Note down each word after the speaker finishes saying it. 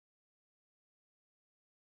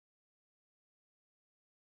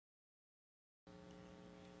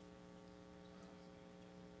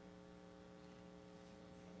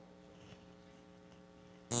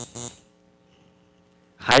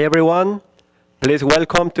Hi everyone, please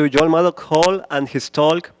welcome to Jon Hall and his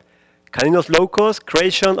talk, Caninos Loucos,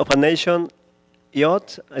 Creation of a Nation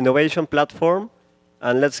Yacht Innovation Platform,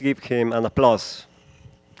 and let's give him an applause.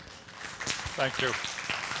 Thank you.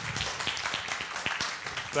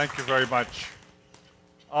 Thank you very much.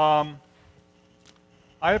 I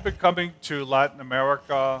have been coming to Latin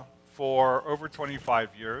America for over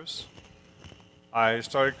 25 years. I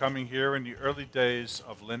started coming here in the early days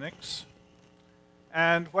of Linux.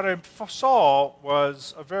 And what I saw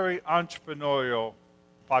was a very entrepreneurial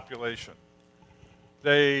population.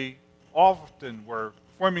 They often were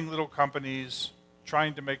forming little companies,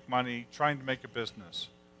 trying to make money, trying to make a business.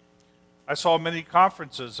 I saw many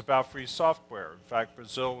conferences about free software. In fact,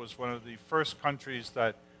 Brazil was one of the first countries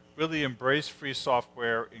that really embraced free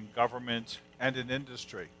software in government and in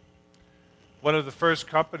industry. One of the first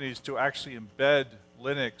companies to actually embed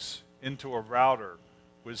Linux into a router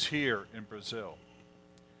was here in Brazil.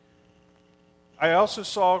 I also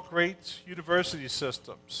saw great university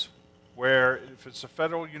systems where if it's a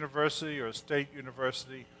federal university or a state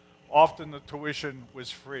university, often the tuition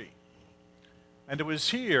was free. And it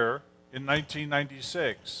was here in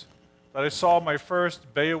 1996 that I saw my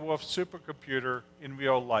first Beowulf supercomputer in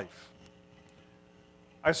real life.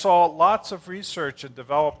 I saw lots of research and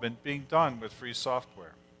development being done with free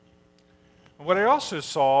software. And what I also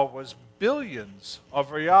saw was billions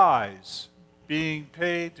of reais being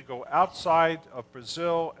paid to go outside of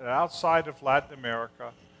Brazil and outside of Latin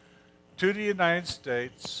America to the United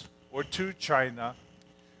States or to China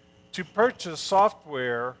to purchase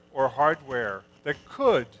software or hardware that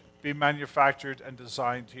could be manufactured and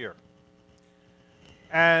designed here.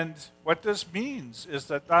 And what this means is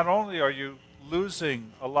that not only are you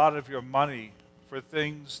losing a lot of your money for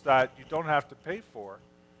things that you don't have to pay for,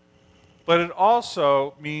 but it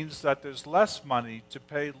also means that there's less money to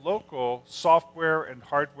pay local software and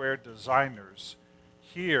hardware designers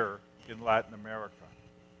here in Latin America.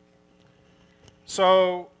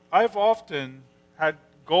 So I've often had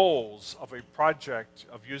goals of a project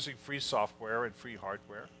of using free software and free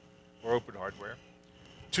hardware, or open hardware,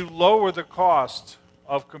 to lower the cost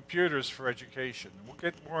of computers for education. We'll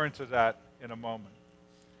get more into that in a moment.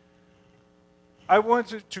 I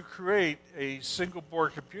wanted to create a single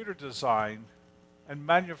board computer design and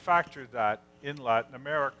manufacture that in Latin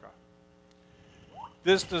America.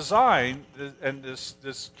 This design and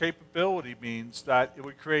this capability means that it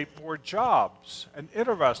would create more jobs and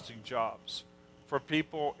interesting jobs for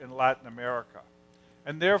people in Latin America,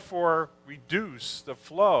 and therefore reduce the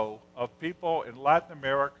flow of people in Latin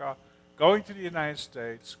America going to the United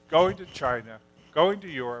States, going to China, going to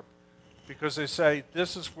Europe, because they say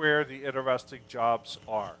this is where the interesting jobs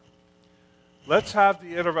are. Let's have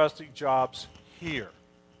the interesting jobs here.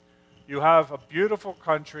 You have a beautiful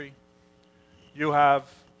country, you have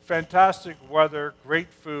fantastic weather, great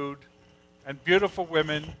food, and beautiful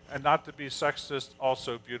women, and not to be sexist,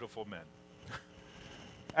 also beautiful men.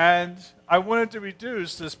 And I wanted to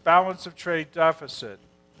reduce this balance of trade deficit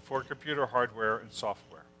for computer hardware and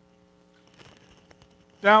software.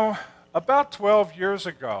 Now, about 12 years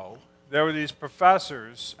ago, there were these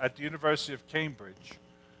professors at the University of Cambridge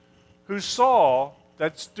who saw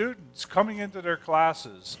that students coming into their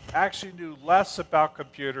classes actually knew less about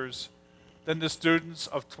computers than the students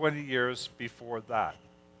of 20 years before that.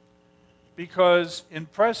 Because in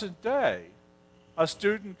present day, a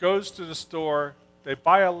student goes to the store, they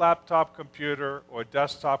buy a laptop computer or a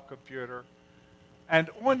desktop computer, and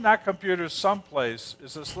on that computer someplace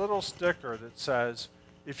is this little sticker that says,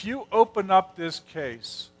 if you open up this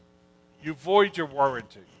case, you void your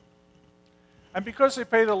warranty. And because they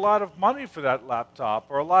paid a lot of money for that laptop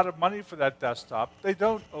or a lot of money for that desktop, they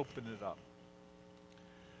don't open it up.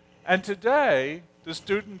 And today, the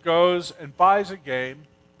student goes and buys a game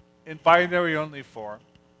in binary-only form.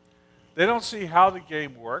 They don't see how the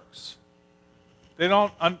game works.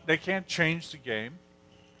 They can't change the game.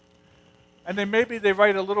 And maybe they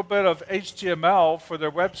write a little bit of HTML for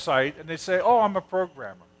their website, and they say, oh, I'm a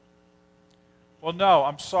programmer. Well, no,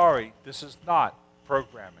 I'm sorry. This is not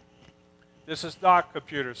programming. This is not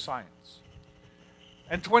computer science.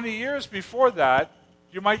 And 20 years before that,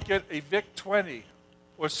 you might get a VIC-20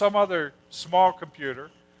 or some other small computer.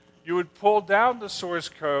 You would pull down the source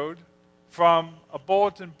code from a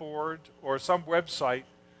bulletin board or some website,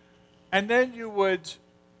 and then you would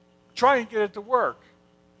try and get it to work.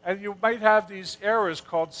 And you might have these errors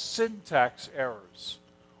called syntax errors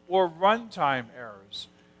or runtime errors.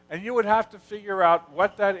 And you would have to figure out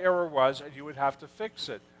what that error was, and you would have to fix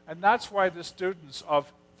it. And that's why the students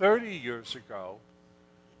of 30 years ago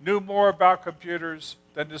knew more about computers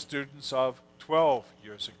than the students of 12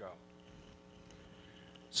 years ago.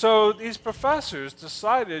 So these professors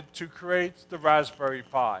decided to create the Raspberry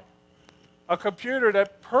Pi, a computer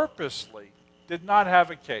that purposely did not have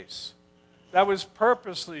a case, that was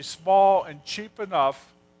purposely small and cheap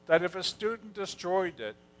enough that if a student destroyed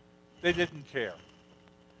it, they didn't care.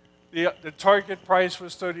 The target price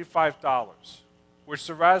was $35, which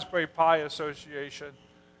the Raspberry Pi Association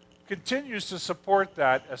continues to support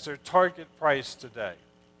that as their target price today.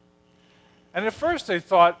 And at first they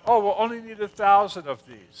thought, oh, we'll only need 1,000 of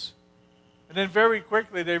these. And then very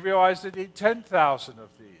quickly they realized they need 10,000 of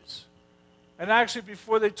these. And actually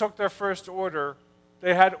before they took their first order,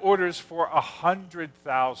 they had orders for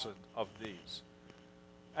 100,000 of these.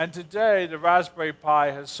 And today the Raspberry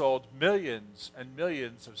Pi has sold millions and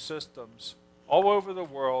millions of systems all over the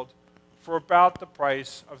world for about the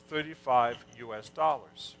price of $35 US.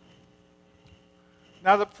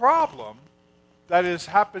 Now the problem that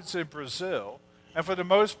happens in Brazil, and for the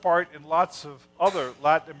most part in lots of other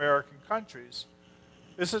Latin American countries,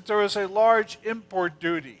 is that there is a large import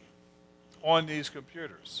duty on these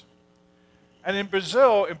computers. And in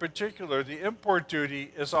Brazil, in particular, the import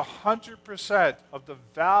duty is 100% of the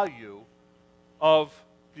value of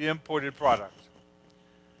the imported product.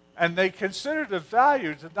 And they consider the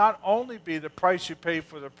value to not only be the price you pay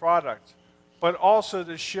for the product, but also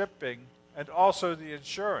the shipping and also the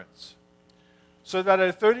insurance. So that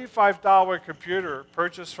a $35 computer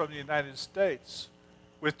purchased from the United States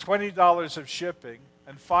with $20 of shipping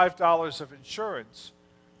and $5 of insurance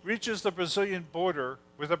reaches the Brazilian border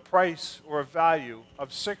with a price or a value of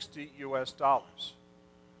 $60 US.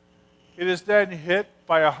 It is then hit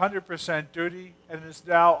by 100% duty and is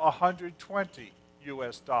now $120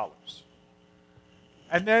 US.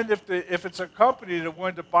 And then if it's a company that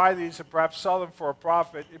wanted to buy these and perhaps sell them for a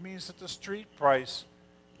profit, it means that the street price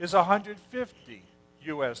is $150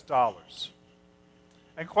 US.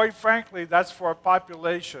 And quite frankly, that's for a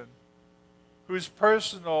population whose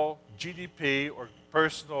personal GDP or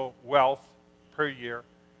personal wealth per year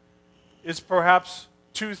is perhaps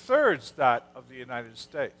 2/3 that of the United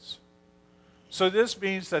States. So this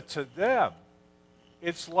means that to them,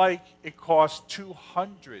 it's like it costs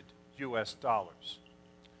 $200 US.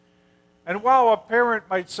 And while a parent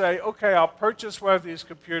might say, okay, I'll purchase one of these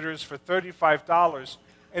computers for $35,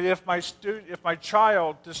 and if my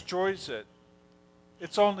child destroys it,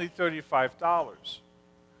 it's only $35.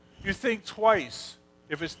 You think twice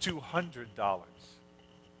if it's $200.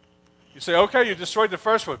 You say, okay, you destroyed the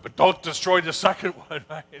first one, but don't destroy the second one,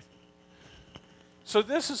 right? So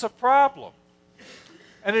this is a problem.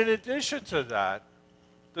 And in addition to that,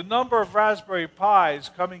 the number of Raspberry Pis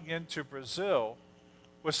coming into Brazil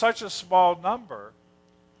was such a small number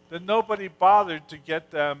that nobody bothered to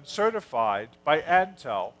get them certified by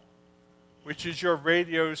Antel, which is your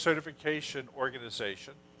radio certification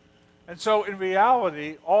organization. And so in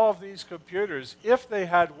reality, all of these computers, if they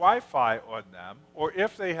had Wi-Fi on them or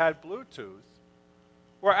if they had Bluetooth,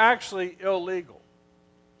 were actually illegal.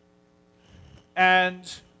 And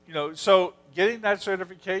so getting that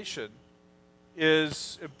certification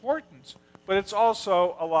is important, but it's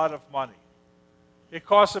also a lot of money. It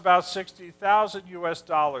costs about $60,000 US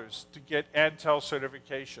to get Antel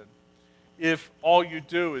certification if all you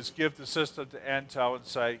do is give the system to Antel and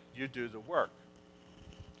say, you do the work.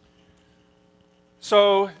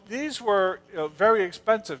 So these were very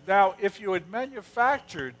expensive. Now, if you had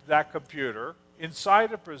manufactured that computer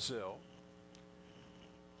inside of Brazil,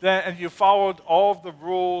 and you followed all of the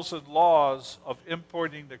rules and laws of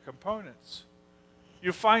importing the components,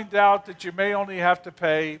 you find out that you may only have to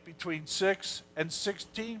pay between 6 and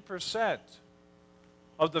 16%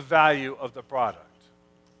 of the value of the product.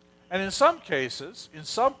 And in some cases, in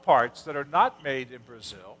some parts that are not made in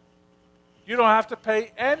Brazil, you don't have to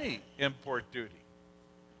pay any import duty.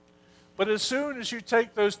 But as soon as you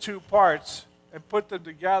take those two parts and put them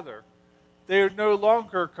together, they are no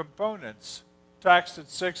longer components taxed at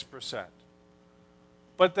 6%.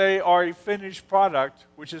 But they are a finished product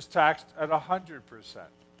which is taxed at 100%.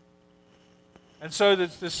 And so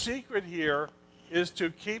the secret here is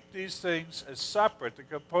to keep these things as separate, the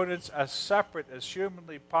components as separate as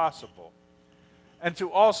humanly possible, and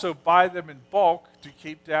to also buy them in bulk to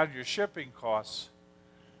keep down your shipping costs,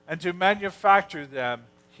 and to manufacture them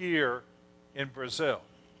here in Brazil.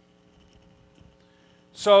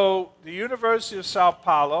 So the University of Sao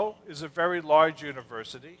Paulo is a very large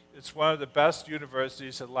university. It's one of the best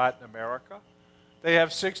universities in Latin America. They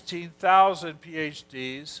have 16,000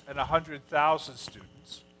 PhDs and 100,000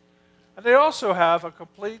 students. And they also have a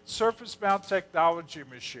complete surface mount technology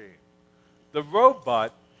machine, the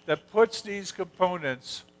robot that puts these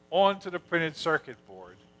components onto the printed circuit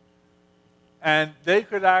board And they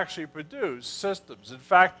could actually produce systems. In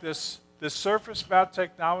fact, this surface mount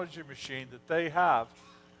technology machine that they have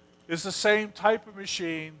is the same type of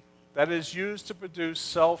machine that is used to produce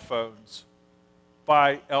cell phones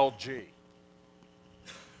by LG.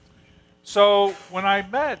 So when I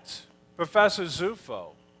met Professor Zufo,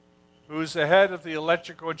 who is the head of the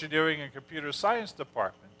Electrical Engineering and Computer Science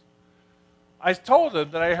Department, I told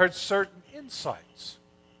him that I heard certain insights.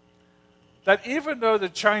 That even though the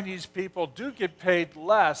Chinese people do get paid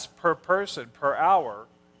less per person per hour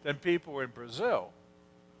than people in Brazil,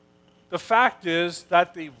 the fact is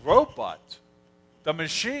that the robot, the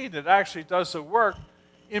machine that actually does the work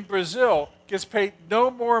in Brazil, gets paid no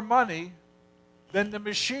more money than the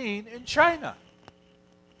machine in China.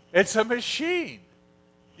 It's a machine.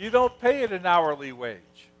 You don't pay it an hourly wage.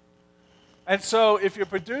 And so if you're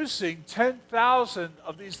producing 10,000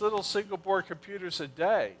 of these little single-board computers a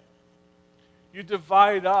day, you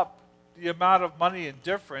divide up the amount of money and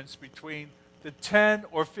difference between the 10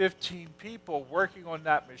 or 15 people working on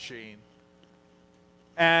that machine,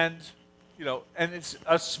 and and it's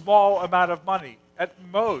a small amount of money. At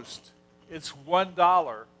most, it's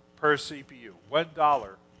 $1 per CPU, $1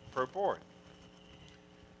 per board.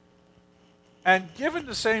 And given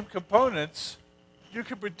the same components, you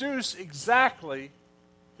can produce exactly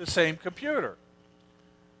the same computer.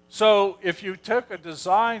 So if you took a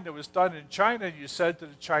design that was done in China and you said to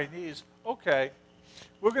the Chinese, okay,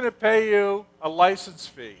 we're going to pay you a license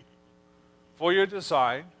fee for your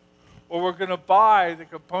design, or we're going to buy the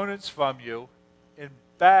components from you in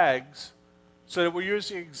bags so that we're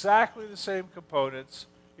using exactly the same components,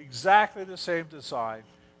 exactly the same design,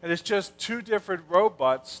 and it's just two different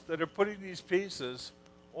robots that are putting these pieces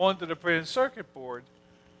onto the printed circuit board,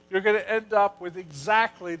 you're going to end up with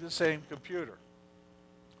exactly the same computer.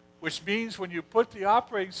 Which means when you put the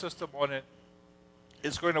operating system on it,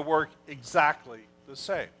 it's going to work exactly the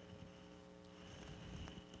same.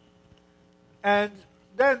 And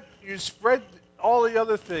then you spread all the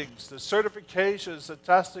other things, the certifications, the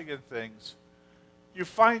testing and things. You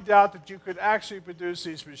find out that you could actually produce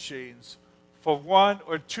these machines for $1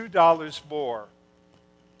 or $2 more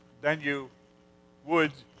than you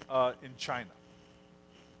would in China.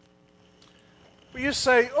 But you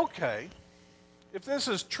say, okay, if this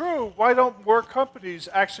is true, why don't more companies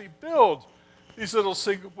actually build these little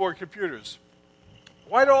single-board computers?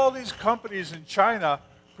 Why do all these companies in China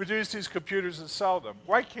produce these computers and sell them?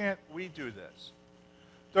 Why can't we do this?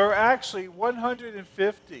 There are actually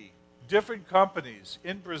 150 different companies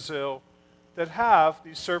in Brazil that have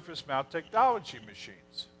these surface mount technology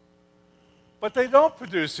machines. But they don't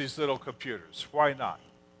produce these little computers. Why not?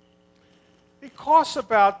 It costs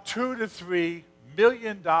about $2 to $3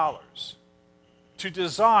 million to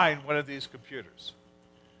design one of these computers.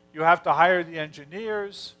 You have to hire the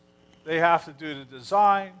engineers, they have to do the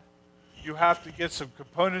design, you have to get some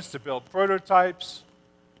components to build prototypes.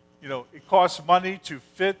 It costs money to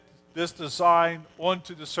fit this design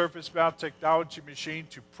onto the surface mount technology machine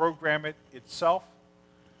to program it itself.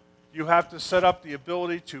 You have to set up the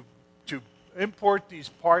ability to import these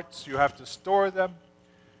parts, you have to store them.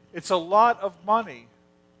 It's a lot of money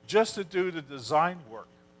just to do the design work.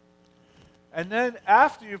 And then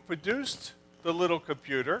after you've produced the little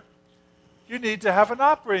computer, you need to have an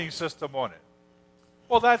operating system on it.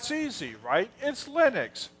 Well, that's easy, right? It's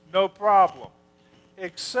Linux, no problem.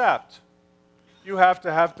 Except you have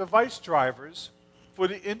to have device drivers for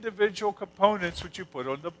the individual components which you put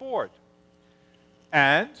on the board.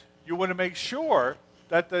 And you want to make sure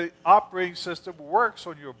that the operating system works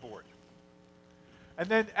on your board. And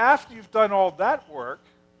then after you've done all that work,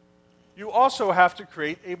 you also have to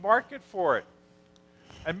create a market for it.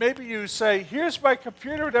 And maybe you say, here's my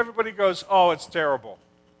computer, and everybody goes, oh, it's terrible.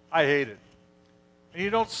 I hate it. And you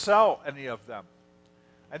don't sell any of them.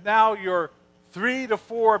 And now your $3 to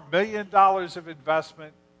 $4 million of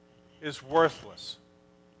investment is worthless.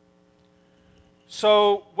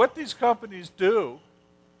 So what these companies do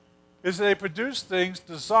is they produce things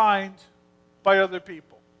designed by other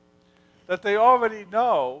people that they already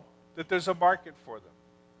know that there's a market for them.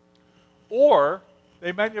 Or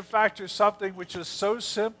they manufacture something which is so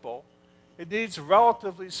simple, it needs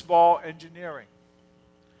relatively small engineering.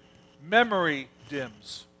 Memory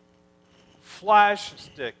DIMMs, flash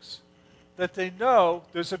sticks, that they know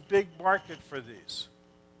there's a big market for these.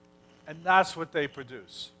 And that's what they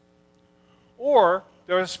produce. Or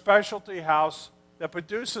they're a specialty house that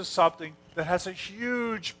produces something that has a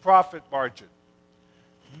huge profit margin.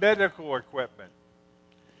 Medical equipment,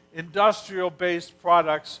 industrial-based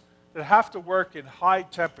products that have to work in high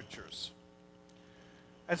temperatures.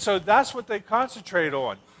 And so that's what they concentrate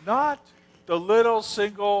on, not the little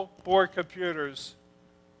single board computers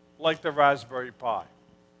like the Raspberry Pi.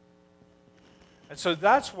 And so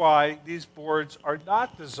that's why these boards are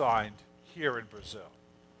not designed here in Brazil.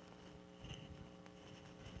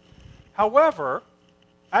 However,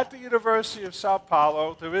 at the University of Sao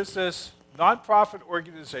Paulo, there is this nonprofit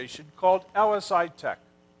organization called LSI Tech.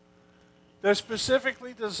 They're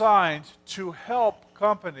specifically designed to help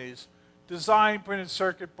companies design printed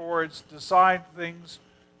circuit boards, design things,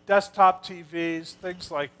 desktop TVs, things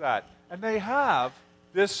like that. And they have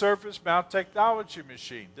this surface mount technology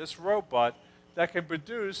machine, this robot that can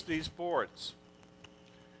produce these boards.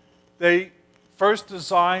 They first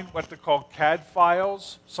designed what they call CAD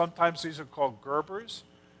files. Sometimes these are called Gerbers,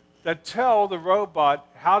 that tell the robot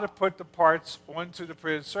how to put the parts onto the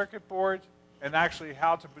printed circuit board and actually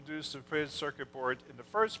how to produce the printed circuit board in the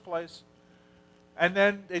first place. And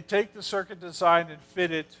then they take the circuit design and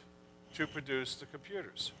fit it to produce the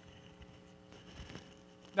computers.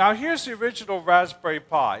 Now here's the original Raspberry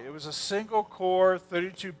Pi. It was a single core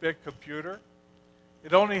 32-bit computer.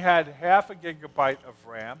 It only had half a gigabyte of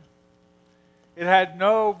RAM. It had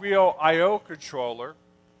no real I/O controller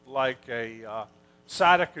like a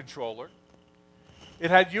SATA controller. It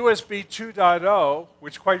had USB 2.0,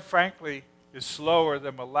 which quite frankly is slower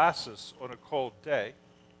than molasses on a cold day.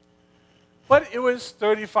 But it was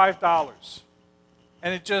 $35,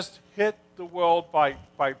 and it just hit the world by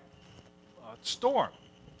storm.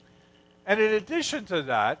 And in addition to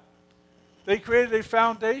that, they created a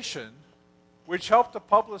foundation which helped to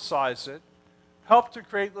publicize it, helped to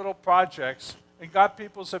create little projects, and got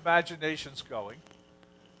people's imaginations going.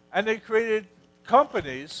 And they created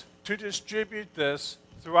companies to distribute this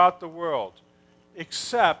throughout the world,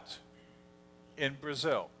 except in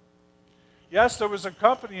Brazil. Yes, there was a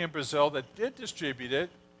company in Brazil that did distribute it.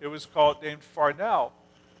 It was named Farnell.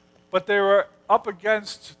 But they were up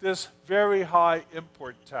against this very high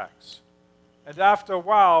import tax. And after a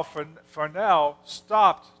while, Farnell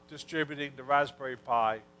stopped distributing the Raspberry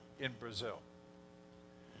Pi in Brazil.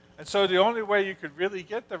 And so the only way you could really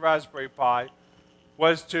get the Raspberry Pi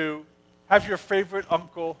was to have your favorite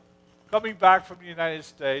uncle coming back from the United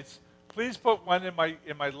States, please put one in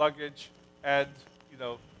my luggage and,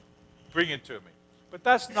 bring it to me. But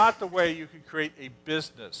that's not the way you can create a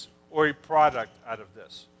business or a product out of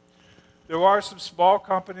this. There are some small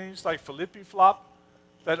companies like Felipe Flop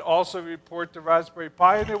that also report the Raspberry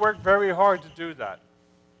Pi, and they work very hard to do that.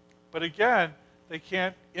 But again, they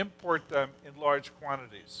can't import them in large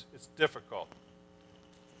quantities. It's difficult.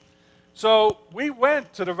 So we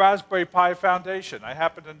went to the Raspberry Pi Foundation. I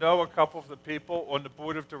happen to know a couple of the people on the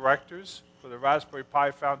board of directors for the Raspberry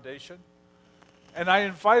Pi Foundation. And I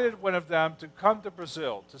invited one of them to come to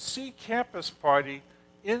Brazil to see Campus Party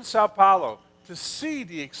in Sao Paulo, to see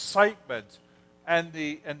the excitement and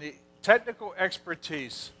the technical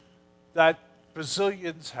expertise that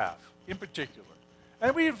Brazilians have in particular.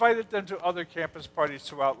 And we invited them to other campus parties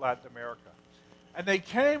throughout Latin America. And they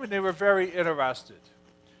came and they were very interested.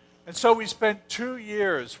 And so we spent 2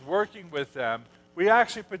 years working with them. We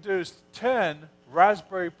actually produced 10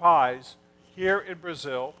 Raspberry Pis here in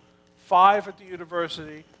Brazil, 5 at the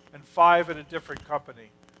university and 5 at a different company.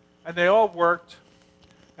 And they all worked.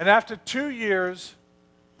 And after 2 years,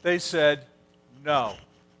 they said no.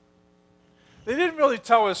 They didn't really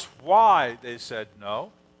tell us why they said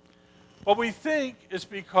no. But we think it's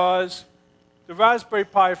because the Raspberry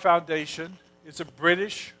Pi Foundation is a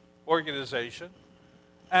British organization,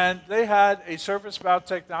 and they had a surface mount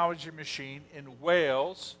technology machine in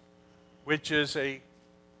Wales, which is a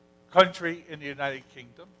country in the United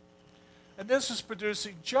Kingdom. And this is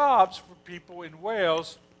producing jobs for people in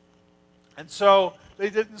Wales, and so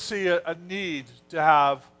they didn't see a need to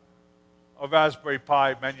have a Raspberry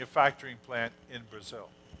Pi manufacturing plant in Brazil.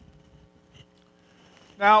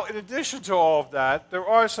 Now, in addition to all of that, there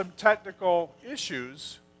are some technical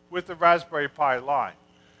issues with the Raspberry Pi line.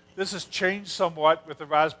 This has changed somewhat with the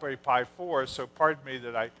Raspberry Pi 4, so pardon me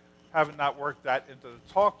that I have not worked that into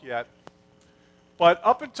the talk yet. But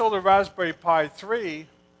up until the Raspberry Pi 3,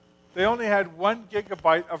 they only had 1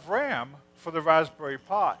 gigabyte of RAM for the Raspberry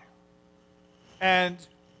Pi. And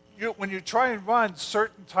when you try and run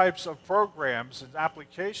certain types of programs and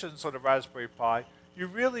applications on the Raspberry Pi, you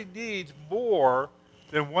really need more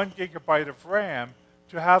than 1 gigabyte of RAM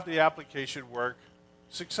to have the application work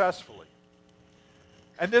successfully.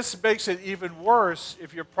 And this makes it even worse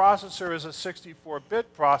if your processor is a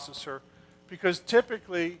 64-bit processor, because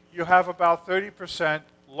typically you have about 30%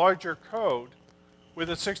 larger code with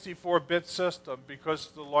a 64-bit system because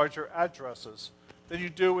of the larger addresses than you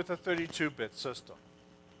do with a 32-bit system.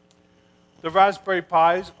 The Raspberry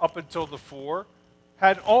Pis, up until the 4,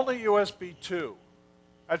 had only USB 2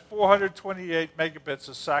 at 428 megabits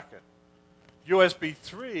a second. USB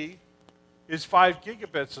 3 is 5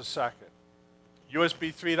 gigabits a second.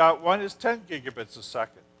 USB 3.1 is 10 gigabits a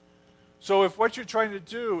second. So if what you're trying to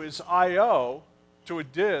do is I/O to a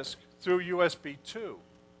disk through USB 2,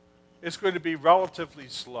 it's going to be relatively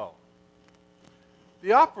slow.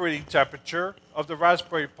 The operating temperature of the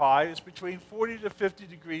Raspberry Pi is between 40 to 50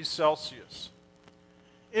 degrees Celsius.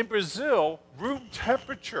 In Brazil, room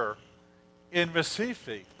temperature in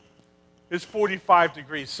Recife is 45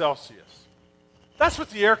 degrees Celsius. That's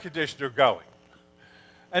with the air conditioner going.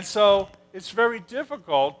 And so it's very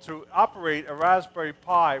difficult to operate a Raspberry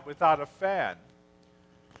Pi without a fan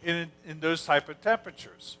in those type of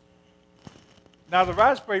temperatures. Now the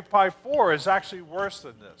Raspberry Pi 4 is actually worse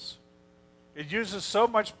than this. It uses so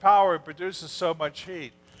much power and produces so much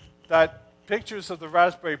heat that pictures of the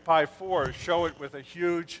Raspberry Pi 4 show it with a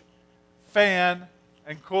huge fan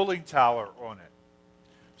and cooling tower on it.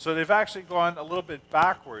 So they've actually gone a little bit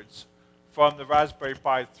backwards from the Raspberry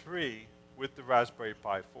Pi 3 with the Raspberry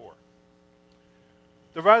Pi 4.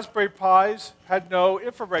 The Raspberry Pis had no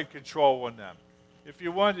infrared control on them. If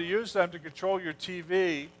you wanted to use them to control your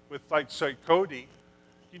TV with, like, say, Kodi,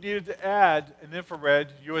 you needed to add an infrared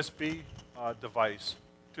USB device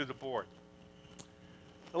to the board.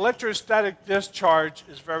 Electrostatic discharge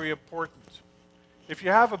is very important. If you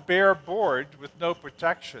have a bare board with no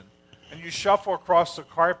protection and you shuffle across the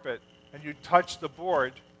carpet and you touch the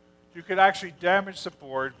board, you could actually damage the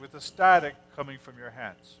board with the static coming from your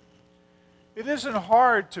hands. It isn't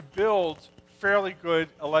hard to build fairly good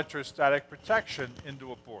electrostatic protection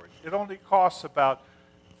into a board. It only costs about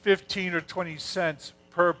 15 or 20 cents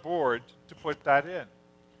per board to put that in.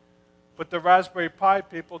 But the Raspberry Pi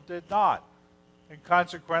people did not. And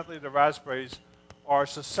consequently, the Raspberries are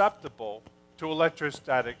susceptible to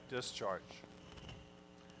electrostatic discharge.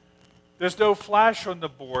 There's no flash on the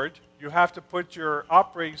board. You have to put your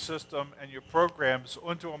operating system and your programs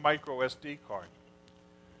onto a micro SD card.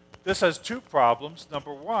 This has two problems.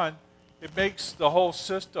 Number one, it makes the whole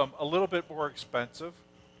system a little bit more expensive,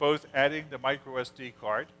 both adding the micro SD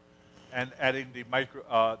card and adding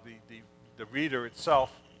the reader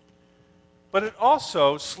itself. But it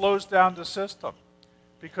also slows down the system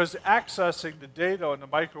because accessing the data on the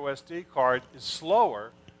micro SD card is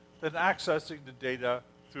slower than accessing the data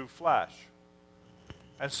through flash.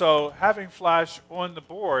 And so having flash on the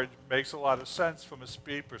board makes a lot of sense from a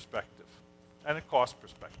speed perspective and a cost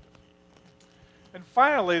perspective. And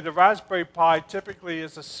finally, the Raspberry Pi typically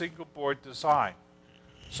is a single board design.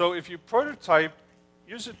 So if you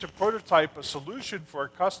use it to prototype a solution for a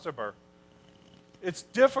customer, it's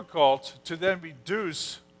difficult to then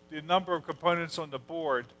reduce the number of components on the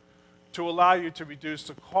board to allow you to reduce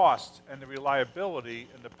the cost and the reliability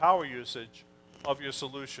and the power usage of your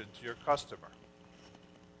solution to your customer.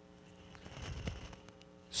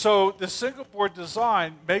 So the single board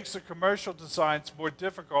design makes the commercial designs more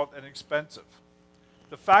difficult and expensive.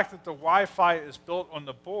 The fact that the Wi-Fi is built on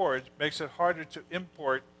the board makes it harder to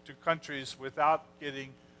import to countries without getting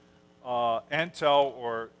Intel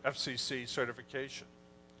or FCC certification.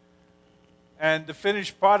 And the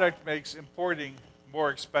finished product makes importing more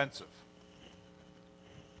expensive.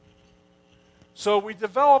 So we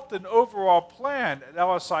developed an overall plan at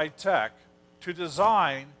LSI Tech to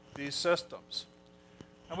design these systems.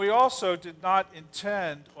 And we also did not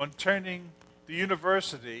intend on turning the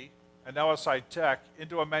university and LSI Tech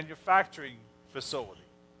into a manufacturing facility.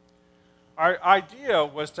 Our idea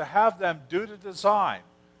was to have them do the design,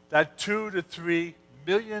 that $2 to $3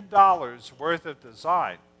 million worth of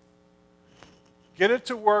design, get it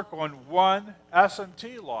to work on one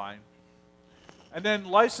SMT line, and then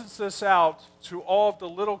license this out to all of the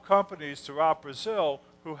little companies throughout Brazil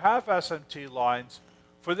who have SMT lines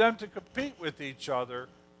for them to compete with each other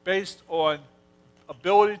based on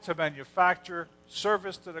ability to manufacture,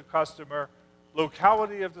 service to the customer,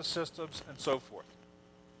 locality of the systems, and so forth.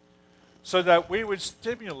 So that we would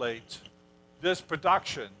stimulate this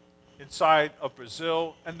production inside of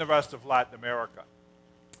Brazil and the rest of Latin America.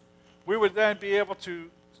 We would then be able to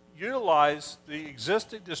utilize the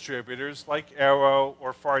existing distributors like Arrow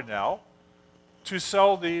or Farnell to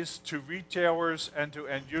sell these to retailers and to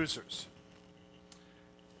end users.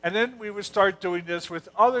 And then we would start doing this with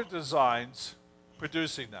other designs,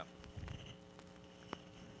 producing them.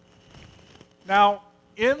 Now,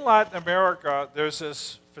 in Latin America, there's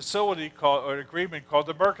this facility called, or an agreement called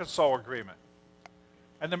the Mercosur Agreement.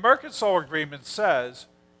 And the Mercosur Agreement says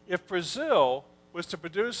if Brazil was to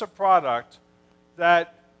produce a product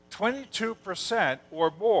that 22%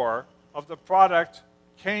 or more of the product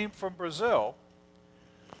came from Brazil,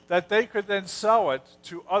 that they could then sell it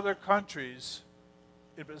to other countries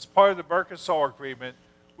as part of the Mercosur agreement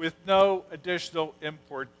with no additional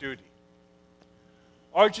import duty.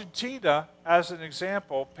 Argentina, as an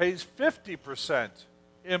example, pays 50%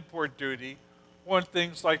 import duty on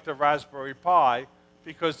things like the Raspberry Pi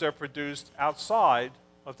because they're produced outside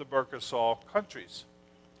of the Mercosur countries.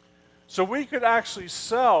 So we could actually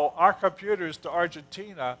sell our computers to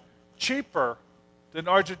Argentina cheaper than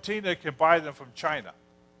Argentina can buy them from China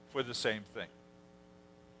for the same thing.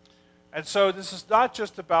 And so this is not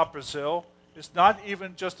just about Brazil. It's not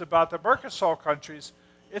even just about the Mercosur countries.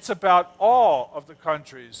 It's about all of the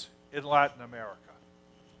countries in Latin America,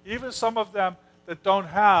 even some of them that don't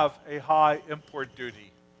have a high import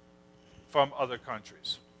duty from other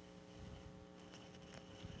countries.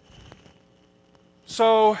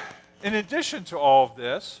 So in addition to all of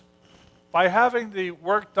this, by having the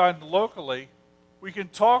work done locally, we can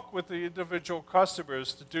talk with the individual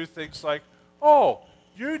customers to do things like, oh,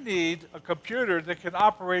 you need a computer that can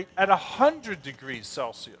operate at 100 degrees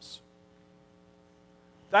Celsius.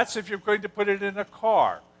 That's if you're going to put it in a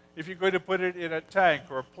car, if you're going to put it in a tank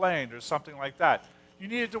or a plane or something like that. You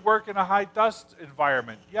need it to work in a high dust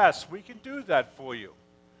environment. Yes, we can do that for you.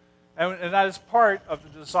 And that is part of the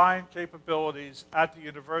design capabilities at the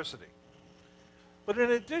university. But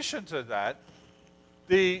in addition to that,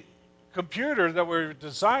 the computer that we're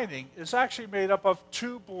designing is actually made up of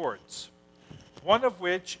two boards, one of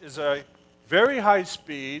which is a very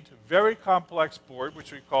high-speed, very complex board,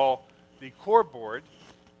 which we call the core board,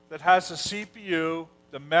 that has the CPU,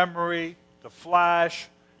 the memory, the flash,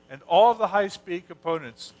 and all of the high-speed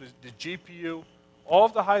components, the GPU, all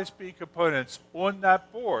of the high-speed components on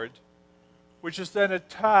that board, which is then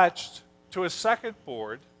attached to a second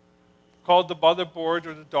board called the motherboard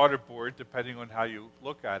or the daughter board, depending on how you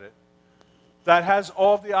look at it, that has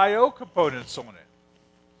all of the I/O components on it,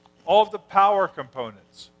 all of the power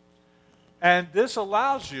components. And this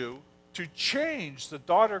allows you to change the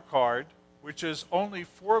daughter card, which is only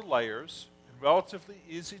 4 layers and relatively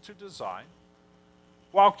easy to design,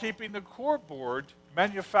 while keeping the core board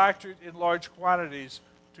manufactured in large quantities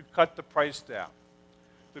to cut the price down.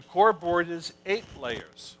 The core board is 8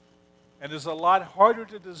 layers and is a lot harder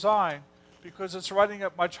to design because it's running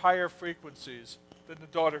at much higher frequencies than the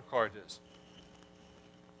daughter card is.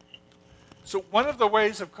 So one of the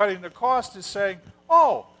ways of cutting the cost is saying,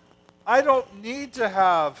 oh, I don't need to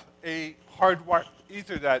have a hardwired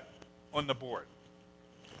Ethernet on the board.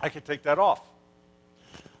 I can take that off.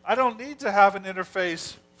 I don't need to have an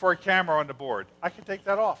interface for a camera on the board. I can take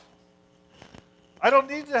that off. I don't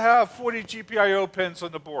need to have 40 GPIO pins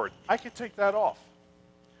on the board. I can take that off.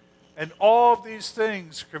 And all of these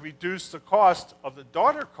things can reduce the cost of the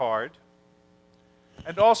daughter card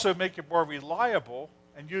and also make it more reliable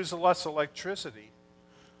and use less electricity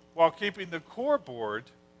while keeping the core board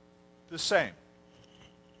the same.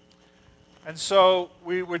 And so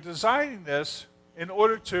we were designing this in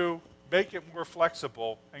order to make it more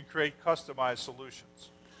flexible and create customized solutions.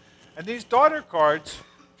 And these daughter cards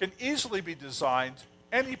can easily be designed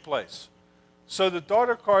any place. So the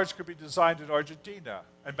daughter cards could be designed in Argentina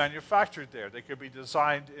and manufactured there. They could be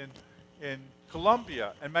designed in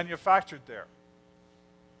Colombia and manufactured there.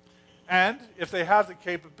 And if they have the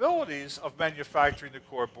capabilities of manufacturing the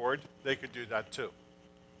core board, they could do that too.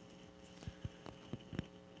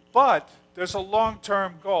 But there's a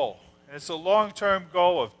long-term goal. And it's a long-term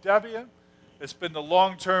goal of Debian. It's been the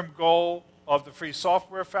long-term goal of the Free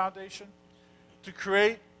Software Foundation to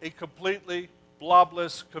create a completely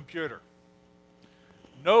blobless computer.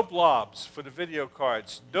 No blobs for the video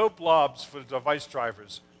cards, no blobs for the device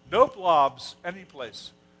drivers, no blobs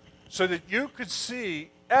anyplace, so that you could see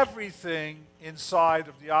everything inside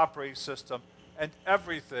of the operating system and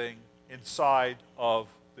everything inside of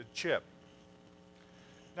the chip.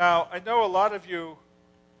 Now, I know a lot of you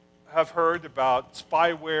have heard about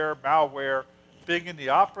spyware, malware, being in the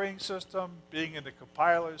operating system, being in the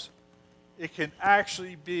compilers. It can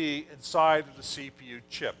actually be inside of the CPU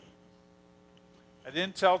chip. An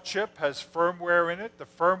Intel chip has firmware in it. The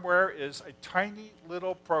firmware is a tiny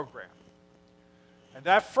little program. And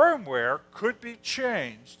that firmware could be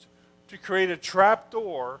changed to create a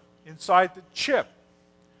trapdoor inside the chip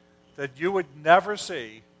that you would never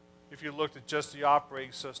see if you looked at just the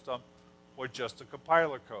operating system or just the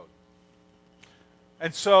compiler code.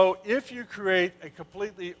 And so if you create a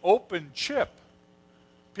completely open chip,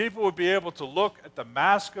 people would be able to look at the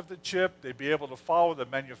mask of the chip, they'd be able to follow the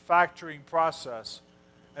manufacturing process,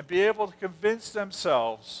 and be able to convince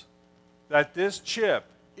themselves that this chip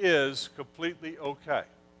is completely okay.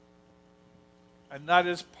 And that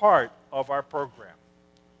is part of our program.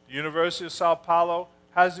 The University of Sao Paulo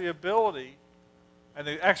has the ability and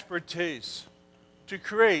the expertise to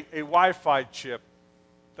create a Wi-Fi chip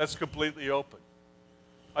that's completely open,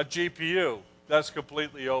 a GPU that's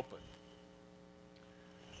completely open.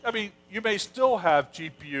 I mean, you may still have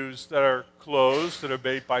GPUs that are closed, that are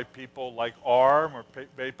made by people like ARM or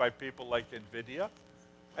made by people like NVIDIA,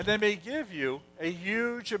 and they may give you a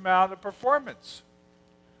huge amount of performance.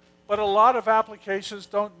 But a lot of applications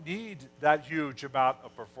don't need that huge amount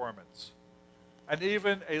of performance. And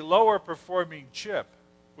even a lower performing chip,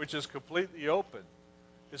 which is completely open,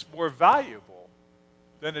 is more valuable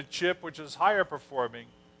than a chip which is higher performing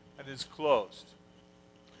and is closed.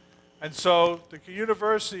 And so the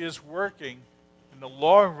university is working in the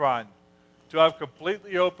long run to have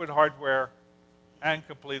completely open hardware and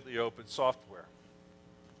completely open software.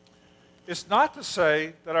 It's not to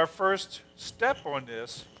say that our first step on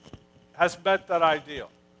this has met that ideal.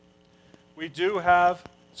 We do have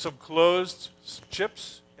some closed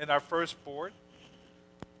chips in our first board,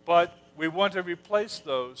 but we want to replace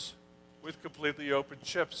those with completely open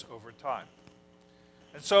chips over time.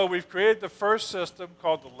 And so we've created the first system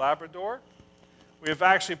called the Labrador. We have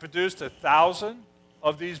actually produced 1,000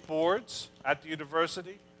 of these boards at the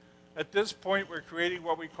university. At this point, we're creating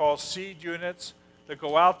what we call seed units that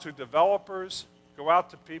go out to developers, go out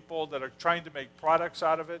to people that are trying to make products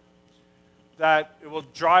out of it, that it will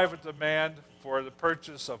drive a demand for the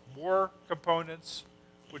purchase of more components,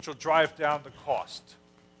 which will drive down the cost.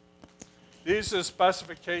 These are the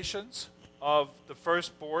specifications of the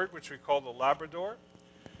first board, which we call the Labrador.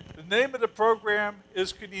 The name of the program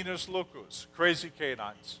is Caninos Loucos, Crazy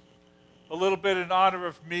Canines. A little bit in honor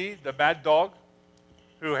of me, the mad dog,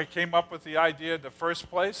 who came up with the idea in the first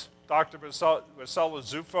place. Dr. Marcelo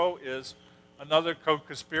Zufo is another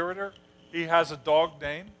co-conspirator. He has a dog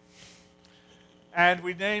name. And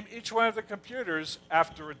we name each one of the computers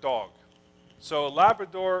after a dog. So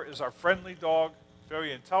Labrador is our friendly dog,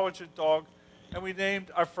 very intelligent dog, and we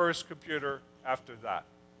named our first computer after that.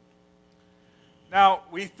 Now,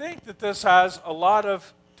 we think that this has a lot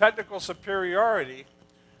of technical superiority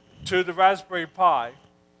to the Raspberry Pi,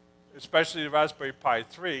 especially the Raspberry Pi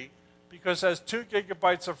 3, because it has 2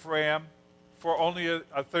 gigabytes of RAM for only a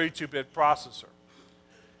 32-bit processor.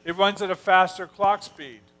 It runs at a faster clock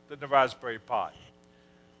speed than the Raspberry Pi.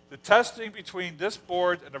 The testing between this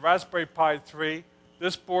board and the Raspberry Pi 3,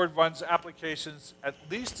 this board runs applications at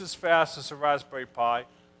least as fast as the Raspberry Pi,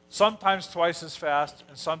 sometimes twice as fast,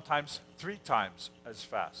 and sometimes 3 times as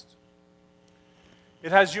fast.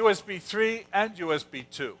 It has USB 3 and USB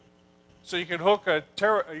 2. So you can hook a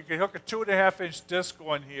 2.5-inch disk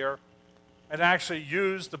on here and actually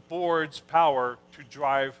use the board's power to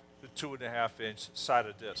drive the 2.5-inch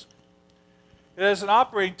SATA disk. It has an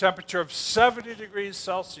operating temperature of 70 degrees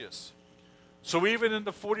Celsius. So even in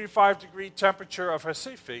the 45-degree temperature of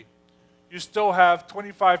Recife, you still have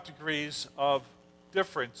 25 degrees of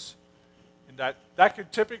difference in that. That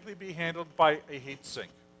could typically be handled by a heat sink.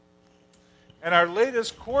 And our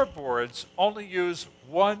latest core boards only use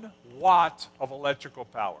 1 watt of electrical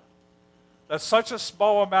power. That's such a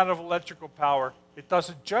small amount of electrical power, it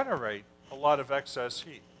doesn't generate a lot of excess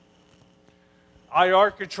heat.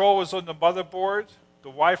 IR control is on the motherboard. The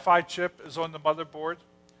Wi-Fi chip is on the motherboard.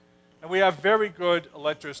 And we have very good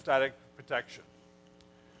electrostatic protection.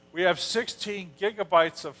 We have 16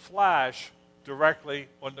 gigabytes of flash directly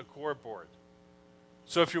on the core board.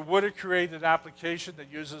 So if you were to create an application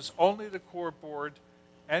that uses only the core board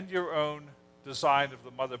and your own design of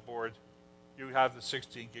the motherboard, you have the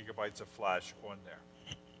 16 gigabytes of flash on there.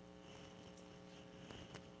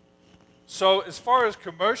 So as far as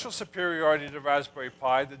commercial superiority to Raspberry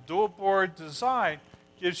Pi, the dual board design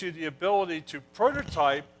gives you the ability to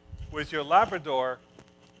prototype with your Labrador,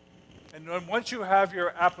 and then once you have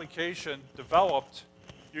your application developed,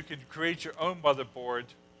 you can create your own motherboard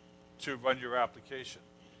to run your application.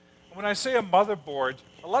 And when I say a motherboard,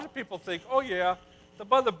 a lot of people think, oh yeah, the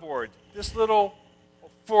motherboard, this little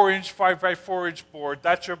 4-inch, 5x4-inch board,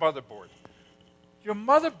 that's your motherboard. Your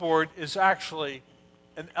motherboard is actually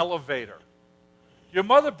an elevator. Your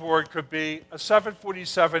motherboard could be a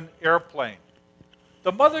 747 airplane.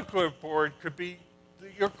 The motherboard could be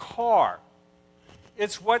your car.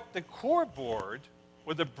 It's what the core board,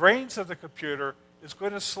 or the brains of the computer, is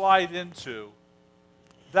going to slide into.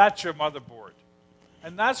 That's your motherboard.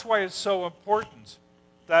 And that's why it's so important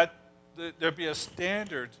that there be a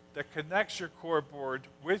standard that connects your core board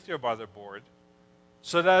with your motherboard,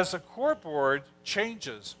 so that as the core board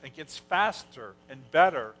changes and gets faster and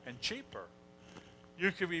better and cheaper,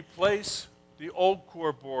 you can replace the old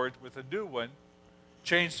core board with a new one,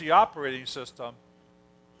 change the operating system,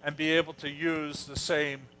 and be able to use the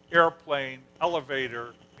same airplane,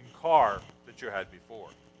 elevator, and car that you had before.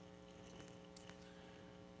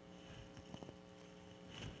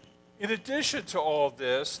 In addition to all of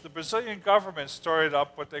this, the Brazilian government started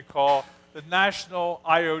up what they call the National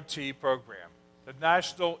IoT Program, the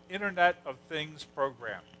National Internet of Things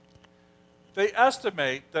Program. They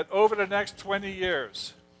estimate that over the next 20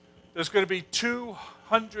 years, there's going to be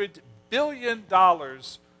 $200 billion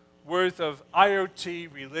worth of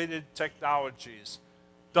IoT-related technologies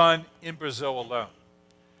done in Brazil alone.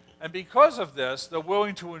 And because of this, they're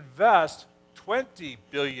willing to invest $20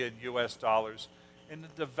 billion US in the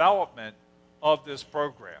development of this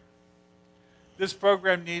program. This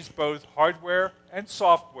program needs both hardware and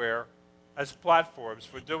software as platforms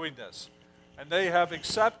for doing this. And they have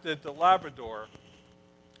accepted the Labrador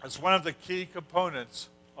as one of the key components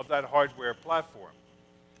of that hardware platform.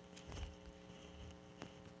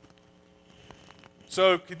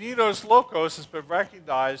 So Caninos Loucos has been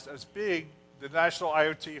recognized as being the national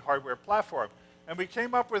IoT hardware platform. And we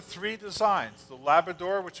came up with 3 designs: the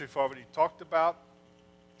Labrador, which we've already talked about,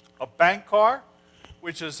 a Bankar,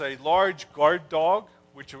 which is a large guard dog,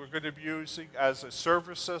 which we're going to be using as a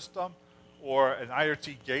server system or an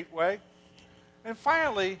IoT gateway, and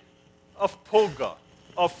finally, a Pulga,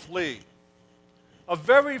 a Flea, a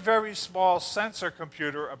very, very small sensor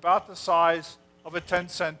computer about the size of a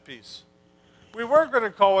 10-cent piece. We were going to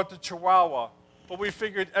call it the Chihuahua, but we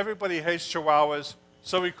figured everybody hates Chihuahuas,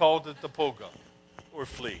 so we called it the Pulga, or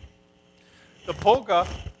Flea. The Pulga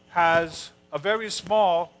has a very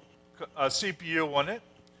small CPU on it.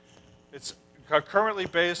 It's currently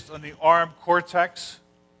based on the ARM Cortex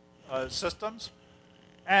systems,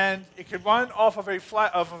 and it can run off of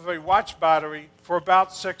a watch battery for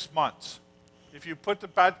about 6 months. If you put the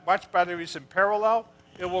watch batteries in parallel,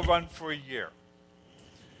 it will run for a year.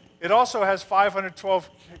 It also has 512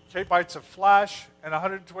 KB of flash and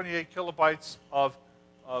 128 kilobytes of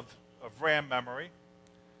RAM memory,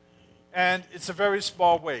 and it's a very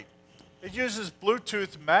small weight. It uses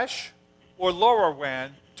Bluetooth mesh or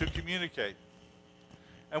LoRaWAN to communicate.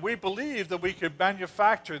 And we believe that we could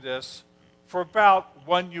manufacture this for about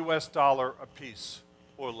 $1 US a piece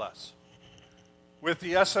or less. With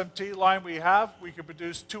the SMT line we have, we can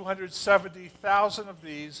produce 270,000 of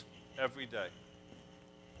these every day.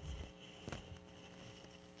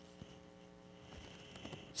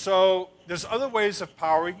 So there's other ways of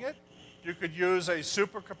powering it. You could use a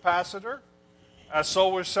supercapacitor, a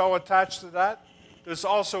solar cell attached to that. There's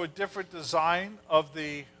also a different design of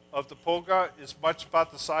the Pulga. It's much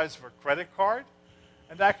about the size of a credit card,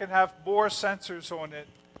 and that can have more sensors on it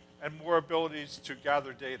and more abilities to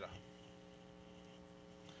gather data.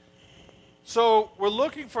 So we're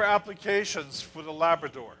looking for applications for the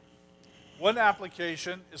Labrador. One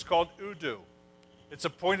application is called Udo. It's a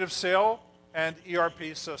point of sale and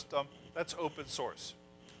ERP system that's open source.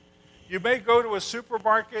 You may go to a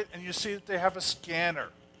supermarket and you see that they have a scanner.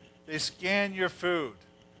 They scan your food.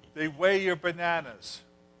 They weigh your bananas.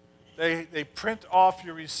 They print off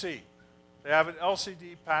your receipt. They have an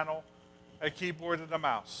LCD panel, a keyboard, and a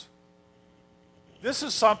mouse. This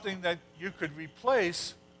is something that you could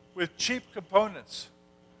replace with cheap components.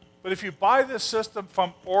 But if you buy this system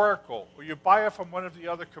from Oracle or you buy it from one of the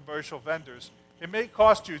other commercial vendors, it may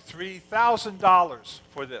cost you $3,000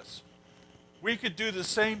 for this. We could do the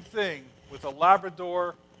same thing with a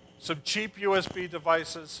Labrador, some cheap USB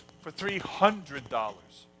devices for $300.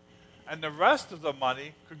 And the rest of the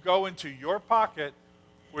money could go into your pocket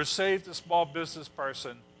or save the small business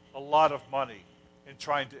person a lot of money in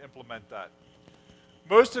trying to implement that.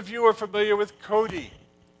 Most of you are familiar with Kodi.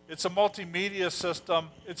 It's a multimedia system.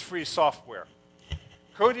 It's free software.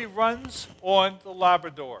 Kodi runs on the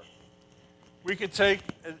Labrador. We could take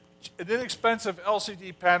an inexpensive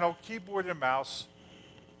LCD panel, keyboard, and mouse,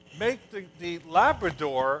 make the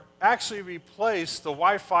Labrador actually replace the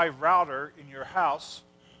Wi-Fi router in your house,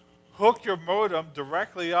 hook your modem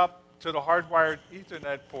directly up to the hardwired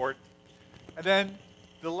Ethernet port, and then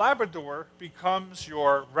the Labrador becomes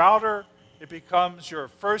your router, it becomes your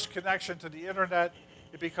first connection to the internet,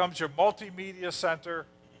 it becomes your multimedia center.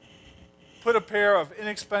 Put a pair of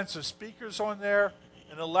inexpensive speakers on there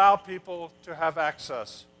and allow people to have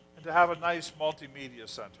access and to have a nice multimedia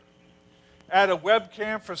center. Add a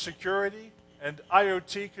webcam for security and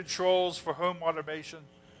IoT controls for home automation.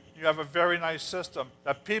 You have a very nice system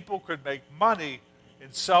that people could make money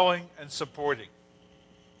in selling and supporting.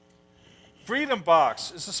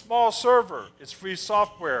 FreedomBox is a small server. It's free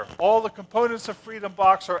software. All the components of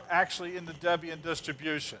FreedomBox are actually in the Debian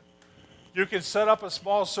distribution. You can set up a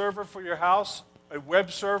small server for your house, a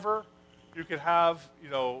web server. You can have,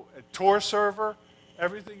 a Tor server,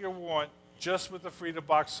 everything you want, just with the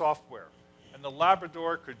free-to-box software. And the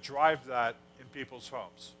Labrador could drive that in people's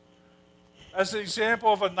homes. As an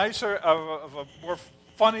example of a more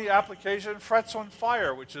funny application, Frets on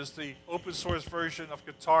Fire, which is the open source version of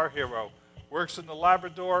Guitar Hero. Works in the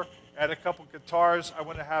Labrador, add a couple guitars. I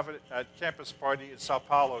want to have it at Campus Party in Sao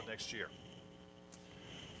Paulo next year.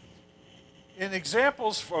 In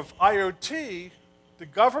examples of IoT, the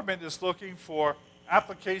government is looking for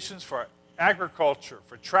applications for agriculture,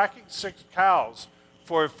 for tracking sick cows,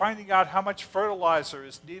 for finding out how much fertilizer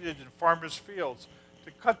is needed in farmers' fields,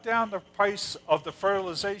 to cut down the price of the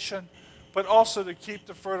fertilization, but also to keep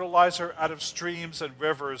the fertilizer out of streams and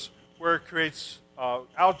rivers where it creates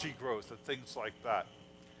algae growth and things like that.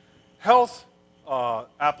 Health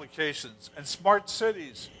applications and smart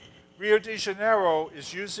cities. Rio de Janeiro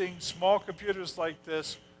is using small computers like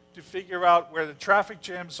this to figure out where the traffic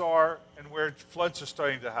jams are and where floods are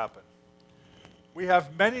starting to happen. We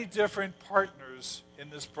have many different partners in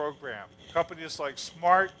this program. Companies like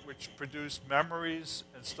Smart, which produce memories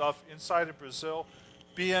and stuff inside of Brazil.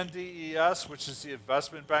 BNDES, which is the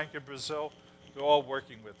investment bank in Brazil. They're all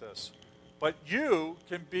working with this. But you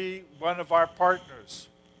can be one of our partners.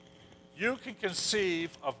 You can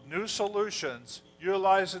conceive of new solutions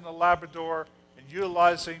utilizing the Labrador and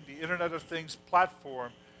utilizing the Internet of Things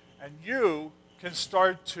platform, and you can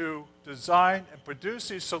start to design and produce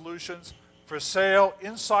these solutions for sale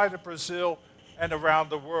inside of Brazil and around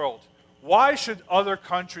the world. Why should other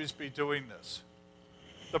countries be doing this?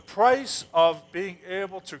 The price of being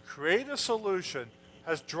able to create a solution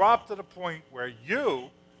has dropped to the point where you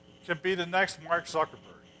can be the next Mark Zuckerberg.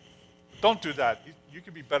 Don't do that. You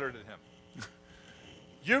can be better than him.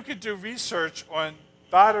 You can do research on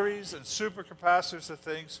batteries and supercapacitors and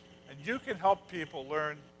things, and you can help people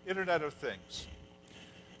learn Internet of Things.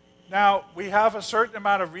 Now, we have a certain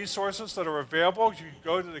amount of resources that are available. You can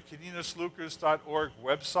go to the caninosloucos.org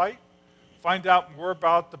website, find out more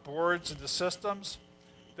about the boards and the systems.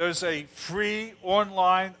 There's a free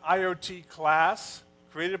online IoT class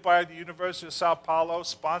created by the University of Sao Paulo,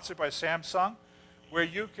 sponsored by Samsung, where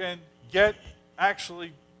you can get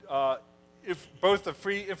actually both the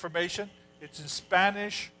free information. It's in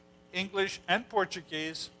Spanish, English, and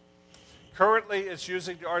Portuguese. Currently, it's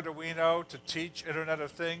using the Arduino to teach Internet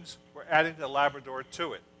of Things. We're adding the Labrador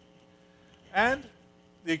to it. And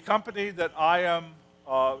the company that I am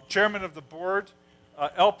chairman of the board,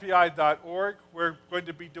 LPI.org, we're going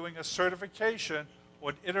to be doing a certification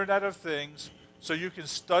on Internet of Things so you can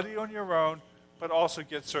study on your own, but also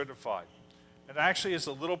get certified. And actually, as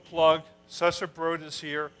a little plug, Cesar Brode is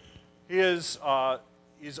here. He is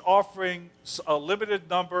he's offering a limited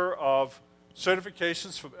number of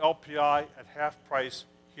certifications from LPI at half price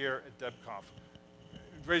here at DebConf.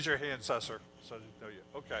 Raise your hand, Cesar, so I know you.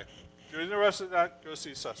 Okay. If you're interested in that, go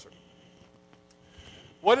see Cesar.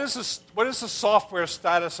 What is the software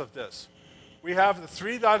status of this? We have the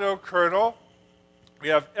 3.0 kernel. We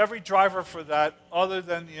have every driver for that other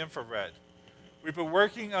than the infrared. We've been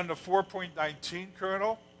working on the 4.19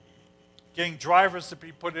 kernel, getting drivers to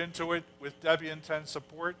be put into it with Debian 10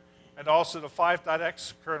 support, and also the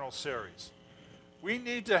 5.x kernel series. We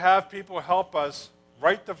need to have people help us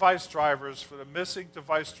write device drivers for the missing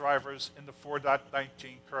device drivers in the 4.19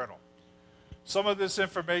 kernel. Some of this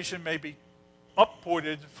information may be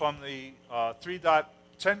upported from the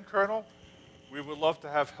 3.10 kernel. We would love to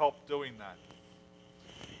have help doing that.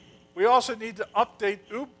 We also need to update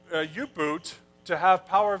U-Boot to have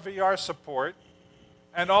PowerVR support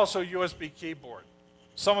and also USB keyboard.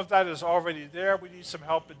 Some of that is already there. We need some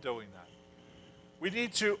help in doing that. We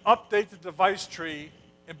need to update the device tree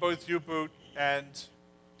in both U-Boot and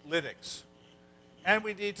Linux. And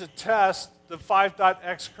we need to test the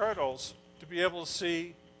 5.x kernels to be able to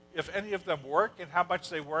see if any of them work and how much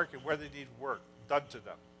they work and where they need work done to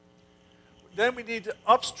them. Then we need to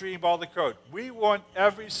upstream all the code. We want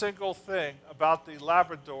every single thing about the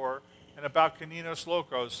Labrador and about Caninos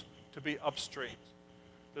Loucos to be upstreamed.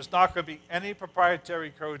 There's not going to be any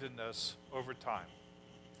proprietary code in this over time.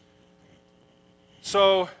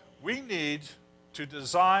 So we need to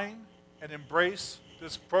design and embrace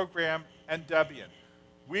this program and Debian.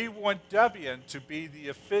 We want Debian to be the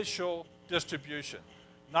official distribution.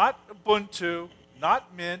 Not Ubuntu,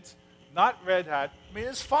 not Mint, not Red Hat. I mean,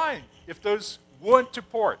 it's fine if those want to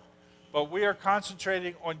port, but we are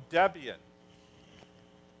concentrating on Debian.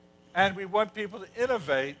 And we want people to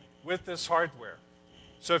innovate with this hardware.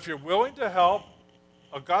 So if you're willing to help,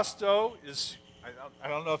 Augusto is, I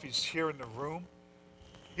don't know if he's here in the room.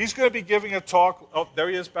 He's going to be giving a talk. Oh, there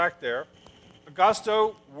he is back there.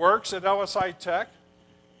 Augusto works at LSI Tech,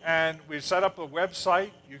 and we've set up a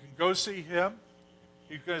website. You can go see him.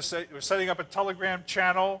 You're setting up a Telegram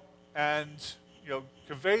channel and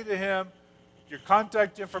convey to him your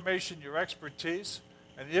contact information, your expertise,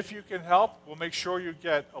 and if you can help, we'll make sure you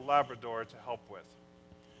get a Labrador to help with.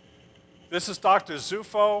 This is Dr.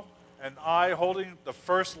 Zufo and I holding the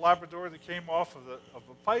first Labrador that came off of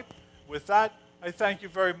the pipe. With that, I thank you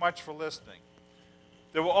very much for listening.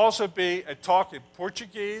 There will also be a talk in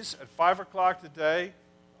Portuguese at 5 o'clock today.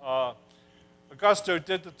 Augusto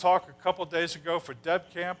did the talk a couple days ago for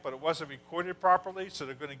DebConf, but it wasn't recorded properly, so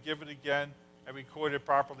they're going to give it again and record it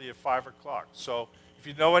properly at 5 o'clock. So if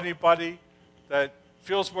you know anybody that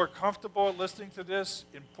feels more comfortable listening to this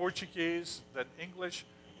in Portuguese than English,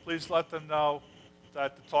 please let them know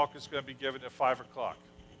that the talk is going to be given at 5 o'clock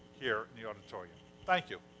here in the auditorium. Thank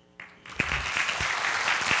you.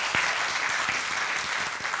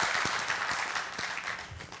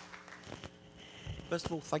 First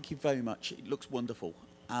of all, thank you very much. It looks wonderful.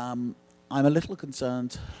 I'm a little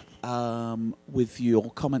concerned with your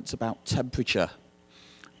comments about temperature.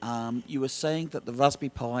 You were saying that the Raspberry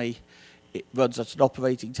Pi, it runs at an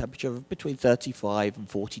operating temperature of between 35 and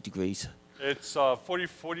 40 degrees. It's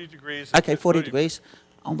 40 degrees. Okay, 40 degrees.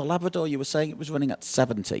 On the Labrador, you were saying it was running at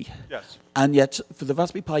 70. Yes. And yet, for the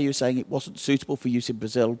Raspberry Pi, you were saying it wasn't suitable for use in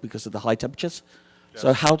Brazil because of the high temperatures. Yes.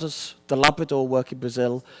 So how does the Labrador work in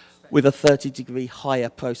Brazil with a 30-degree higher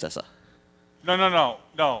processor? No.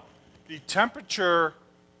 The temperature,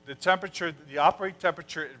 the operating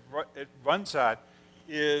temperature it runs at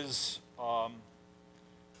is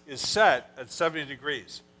set at 70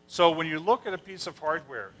 degrees. So when you look at a piece of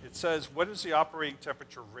hardware, it says, what is the operating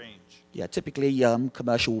temperature range? Yeah, typically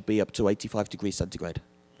commercial will be up to 85 degrees centigrade.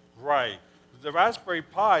 Right. The Raspberry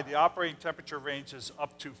Pi, the operating temperature range is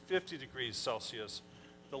up to 50 degrees Celsius.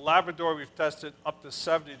 The Labrador, we've tested up to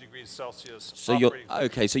 70 degrees Celsius. So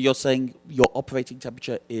you're saying your operating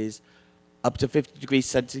temperature is up to 50 degrees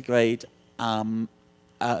centigrade, 70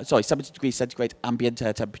 degrees centigrade ambient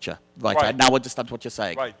air temperature. Right, I now understand what you're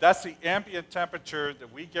saying. Right, that's the ambient temperature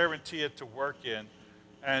that we guarantee it to work in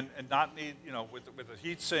and not need, with a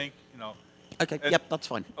heat sink, Okay, yep, that's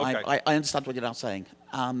fine. Okay. I understand what you're now saying.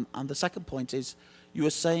 And the second point is, you were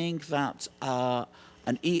saying that an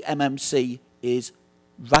eMMC is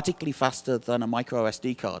radically faster than a micro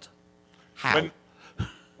SD card. How?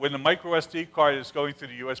 When the micro SD card is going through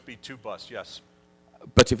the USB 2 bus, yes.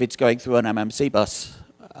 But if it's going through an MMC bus,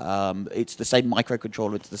 it's the same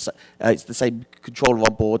microcontroller, it's the same controller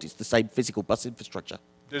on board, it's the same physical bus infrastructure.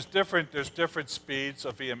 There's different speeds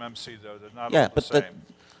of eMMC though. They're not all the same.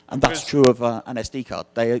 And that's true of an SD card.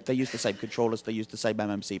 They use the same controllers, they use the same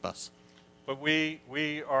MMC bus. But we're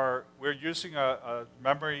using a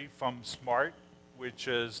memory from Smart, which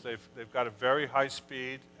is they've got a very high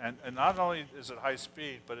speed, and not only is it high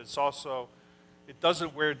speed, but it's also, it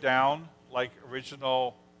doesn't wear down like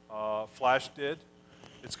original Flash did.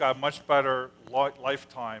 It's got a much better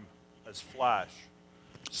lifetime as Flash.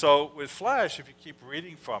 So with Flash, if you keep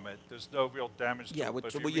reading from it, there's no real damage to it. Yeah,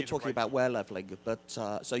 you're talking about wear leveling, but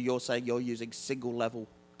so you're saying you're using single level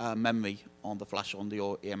memory on the Flash on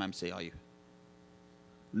your eMMC, are you?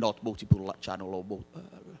 Not multiple channel or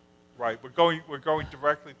right, we're going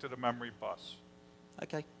directly to the memory bus.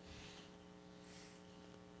 Okay.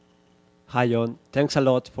 Hi, Jon. Thanks a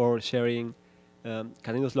lot for sharing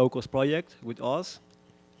Caninos Loucos project with us.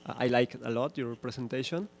 I like a lot your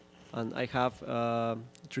presentation, and I have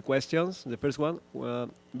 3 questions. The first one,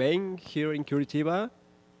 being here in Curitiba,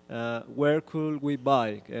 where could we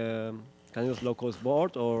buy Caninos Loucos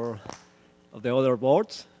board or the other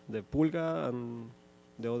boards, the Pulga and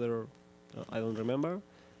the other, I don't remember.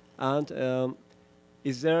 And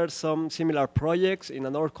is there some similar projects in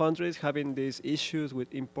other countries having these issues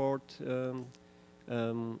with import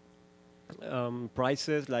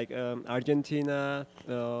prices, like Argentina,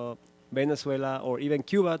 Venezuela, or even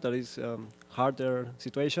Cuba, that is harder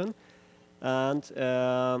situation? And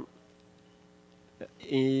the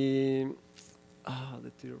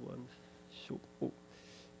third one,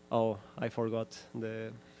 oh, I forgot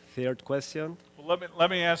the third question. Well, let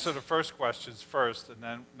me answer the first questions first, and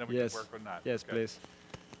then we can work on that. Yes, okay. Please.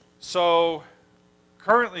 So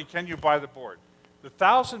currently, can you buy the board? The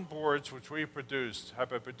 1,000 boards which we produced have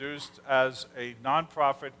been produced as a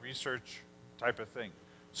nonprofit research type of thing.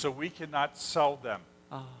 So we cannot sell them.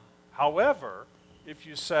 Oh. However, if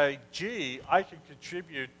you say, gee, I can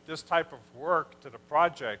contribute this type of work to the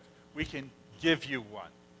project, we can give you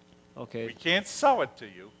one. Okay. We can't sell it to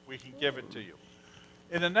you, we can give it to you.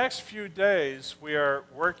 In the next few days, we are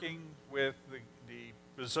working with the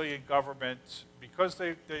Brazilian government, because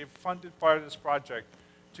they funded part of this project,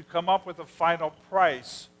 to come up with a final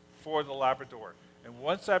price for the Labrador. And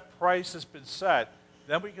once that price has been set,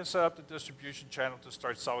 then we can set up the distribution channel to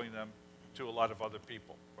start selling them to a lot of other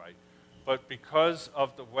people, right? But because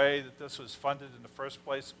of the way that this was funded in the first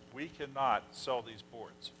place, we cannot sell these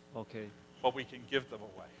boards. Okay. But we can give them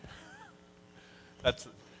away.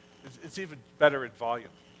 It's even better in volume.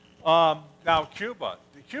 Now, Cuba.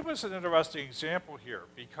 Cuba is an interesting example here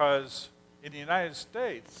because in the United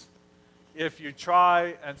States, if you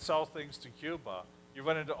try and sell things to Cuba, you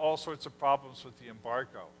run into all sorts of problems with the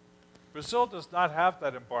embargo. Brazil does not have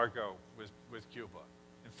that embargo with Cuba.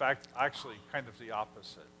 In fact, actually, kind of the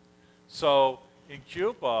opposite. So in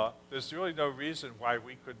Cuba, there's really no reason why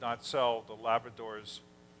we could not sell the Labradors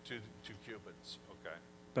to Cubans, okay?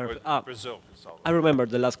 Perfect. Brazil can sell them. I remember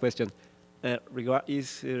the last question.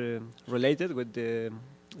 Is related with the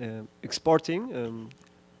exporting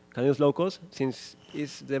Caninos Loucos, since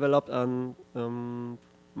it's developed and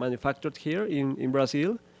manufactured here in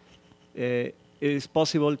Brazil. It is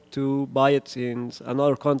possible to buy it in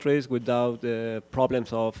other countries without the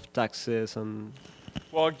problems of taxes and...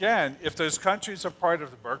 Well, again, if those countries are part of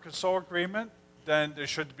the Mercosur agreement, then there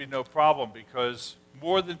should be no problem because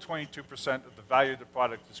more than 22% of the value of the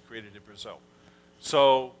product is created in Brazil.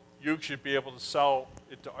 So you should be able to sell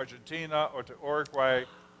it to Argentina or to Uruguay.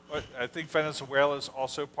 I think Venezuela is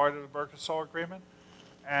also part of the Mercosur agreement.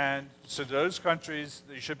 And so those countries,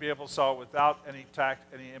 you should be able to sell it without any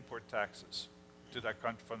import taxes to that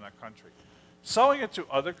country, from that country. Selling it to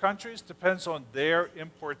other countries depends on their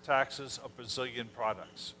import taxes of Brazilian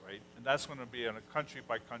products, right? And that's going to be on a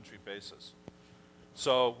country-by-country basis.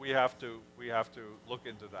 So we have to look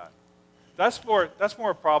into that. That's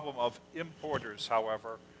more a problem of importers,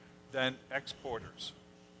 however, than exporters.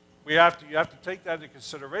 You have to take that into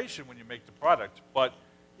consideration when you make the product. But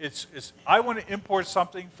I want to import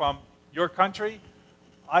something from your country,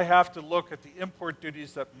 I have to look at the import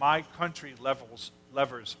duties that my country levers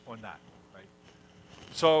on that. Right?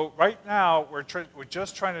 So right now, we're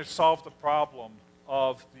just trying to solve the problem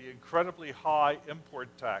of the incredibly high import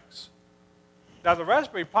tax. Now, the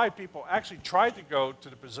Raspberry Pi people actually tried to go to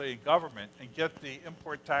the Brazilian government and get the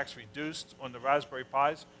import tax reduced on the Raspberry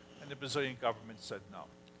Pis, and the Brazilian government said no.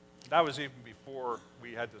 That was even before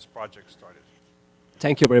we had this project started.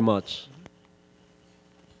 Thank you very much.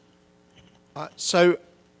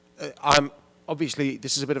 Obviously,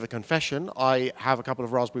 this is a bit of a confession. I have a couple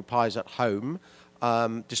of Raspberry Pis at home,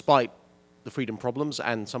 despite the freedom problems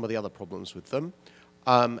and some of the other problems with them.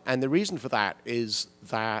 And the reason for that is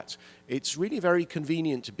that it's really very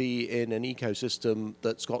convenient to be in an ecosystem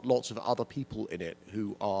that's got lots of other people in it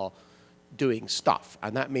who are doing stuff.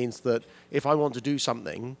 And that means that if I want to do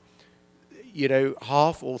something, you know,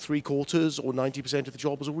 half or three quarters or 90% of the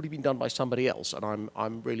job has already been done by somebody else. And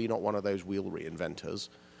I'm really not one of those wheel reinventors,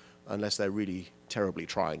 unless they're really terribly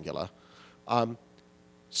triangular.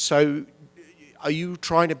 So are you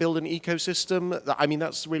trying to build an ecosystem? I mean,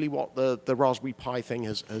 that's really what the Raspberry Pi thing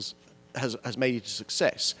has made it a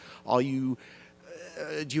success. Are you,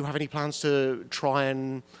 do you have any plans to try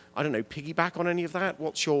and, I don't know, piggyback on any of that?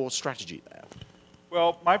 What's your strategy there?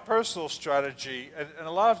 Well, my personal strategy, and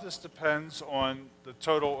a lot of this depends on the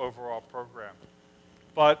total overall program.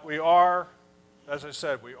 But we are, as I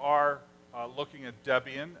said, we are looking at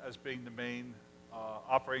Debian as being the main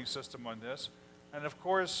operating system on this. And of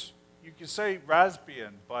course, you can say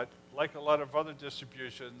Raspbian, but like a lot of other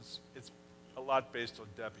distributions, it's a lot based on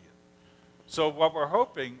Debian. So what we're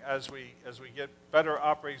hoping as we get better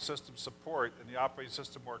operating system support and the operating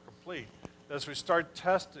system more complete, as we start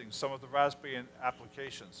testing some of the Raspbian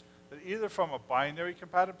applications, that either from a binary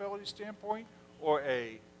compatibility standpoint or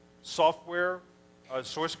a software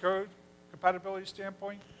source code compatibility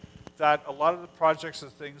standpoint, that a lot of the projects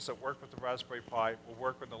and things that work with the Raspberry Pi will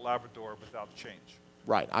work on the Labrador without change.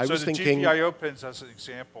 Right, I was thinking... So the GPIO pins, as an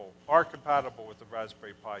example, are compatible with the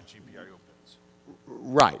Raspberry Pi GPIO pins.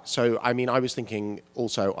 Right, so I mean, I was thinking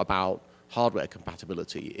also about hardware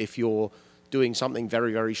compatibility. If you're doing something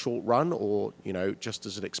very, very short run or, you know, just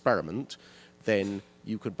as an experiment, then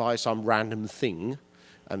you could buy some random thing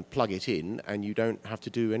and plug it in and you don't have to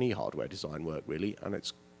do any hardware design work really, and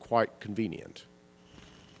it's quite convenient.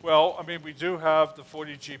 Well, I mean, we do have the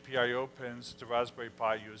 40 GPIO pins the Raspberry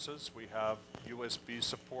Pi uses. We have USB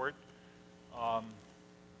support.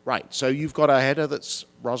 Right, so you've got a header that's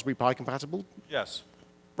Raspberry Pi compatible? Yes.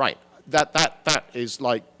 Right, that is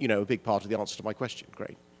like, you know, a big part of the answer to my question.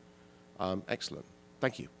 Great. Excellent.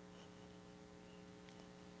 Thank you.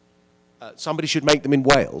 Somebody should make them in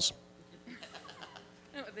Wales.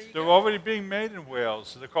 They're already being made in Wales.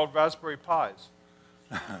 So they're called Raspberry Pis.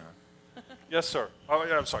 Yes, sir. Oh,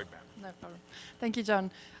 yeah, I'm sorry, ma'am. No problem. Thank you,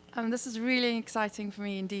 John. This is really exciting for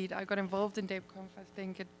me indeed. I got involved in DebConf, I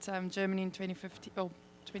think, at Germany in 2015, or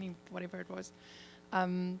 20, whatever it was,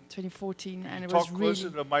 2014, and it was really, to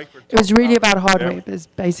the mic or it was talk really about about hardware, is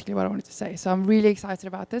basically what I wanted to say. So I'm really excited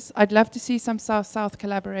about this. I'd love to see some South-South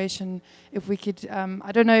collaboration. If we could,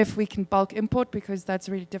 I don't know if we can bulk import because that's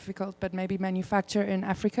really difficult, but maybe manufacture in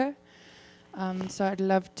Africa. So I'd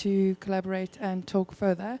love to collaborate and talk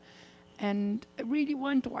further. And I really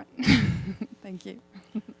want one. Thank you.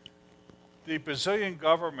 The Brazilian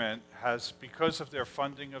government has, because of their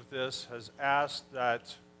funding of this, has asked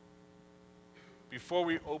that before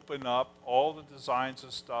we open up all the designs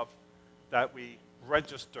and stuff, that we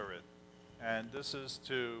register it. And this is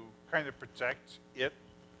to kind of protect it,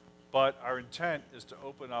 but our intent is to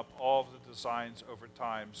open up all of the designs over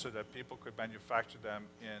time so that people could manufacture them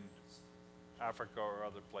in Africa or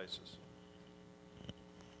other places.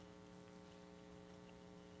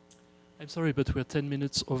 I'm sorry, but we're 10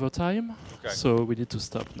 minutes over time, Okay. so we need to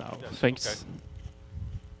stop now. Yes, Thanks. okay.